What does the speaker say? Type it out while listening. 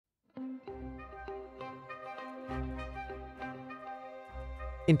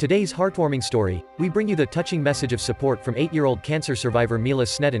In today's heartwarming story, we bring you the touching message of support from 8-year-old cancer survivor Mila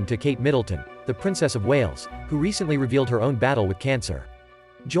Sneddon to Kate Middleton, the Princess of Wales, who recently revealed her own battle with cancer.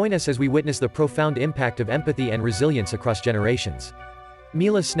 Join us as we witness the profound impact of empathy and resilience across generations.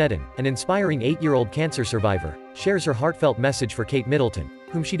 Mila Sneddon, an inspiring 8-year-old cancer survivor, shares her heartfelt message for Kate Middleton,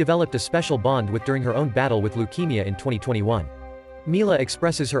 whom she developed a special bond with during her own battle with leukemia in 2021. Mila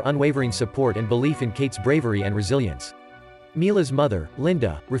expresses her unwavering support and belief in Kate's bravery and resilience. Mila's mother,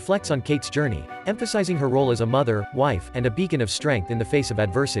 Lynda, reflects on Kate's journey, emphasizing her role as a mother, wife, and a beacon of strength in the face of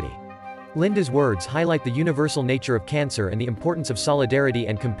adversity. Lynda's words highlight the universal nature of cancer and the importance of solidarity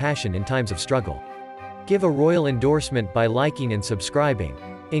and compassion in times of struggle. Give a royal endorsement by liking and subscribing.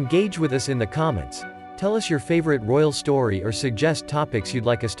 Engage with us in the comments. Tell us your favorite royal story or suggest topics you'd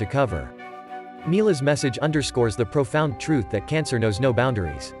like us to cover. Mila's message underscores the profound truth that cancer knows no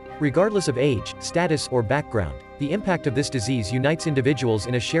boundaries. Regardless of age, status, or background, the impact of this disease unites individuals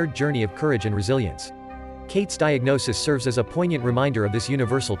in a shared journey of courage and resilience. Kate's diagnosis serves as a poignant reminder of this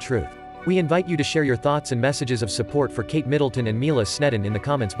universal truth. We invite you to share your thoughts and messages of support for Kate Middleton and Mila Sneddon in the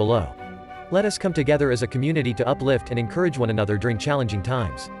comments below. Let us come together as a community to uplift and encourage one another during challenging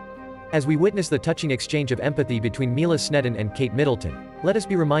times. As we witness the touching exchange of empathy between Mila Sneddon and Kate Middleton, let us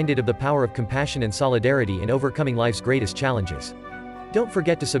be reminded of the power of compassion and solidarity in overcoming life's greatest challenges. Don't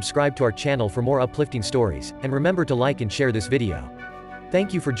forget to subscribe to our channel for more uplifting stories, and remember to like and share this video.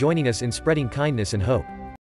 Thank you for joining us in spreading kindness and hope.